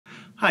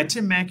Hi,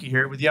 Tim Mackey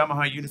here with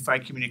Yamaha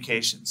Unified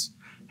Communications.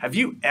 Have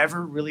you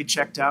ever really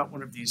checked out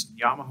one of these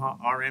Yamaha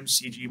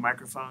RMCG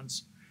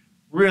microphones?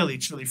 Really,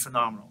 truly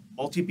phenomenal.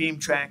 Multi-beam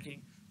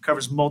tracking,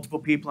 covers multiple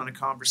people in a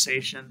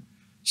conversation,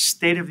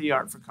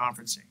 state-of-the-art for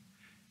conferencing.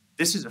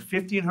 This is a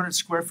 1,500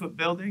 square foot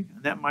building,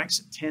 and that mic's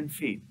at 10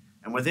 feet.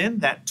 And within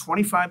that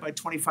 25 by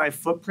 25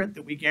 footprint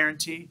that we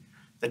guarantee,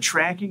 the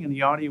tracking and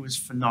the audio is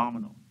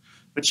phenomenal.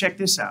 But check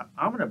this out.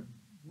 I'm going to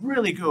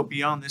really go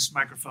beyond this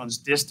microphone's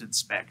distance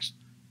specs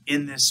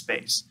in this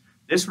space.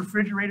 This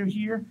refrigerator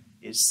here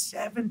is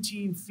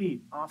 17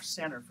 feet off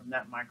center from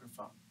that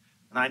microphone.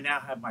 And I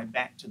now have my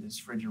back to this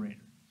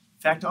refrigerator.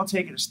 In fact, I'll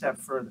take it a step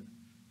further.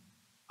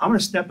 I'm going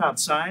to step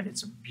outside.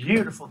 It's a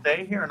beautiful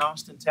day here in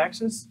Austin,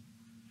 Texas.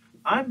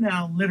 I'm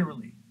now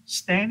literally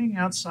standing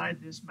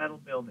outside this metal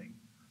building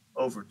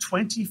over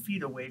 20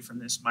 feet away from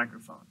this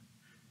microphone.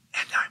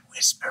 And I'm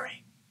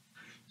whispering.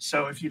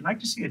 So if you'd like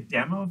to see a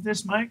demo of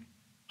this mic,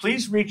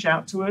 please reach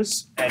out to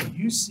us at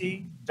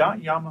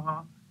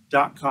uc.yamaha.com.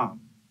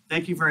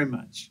 Thank you very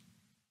much.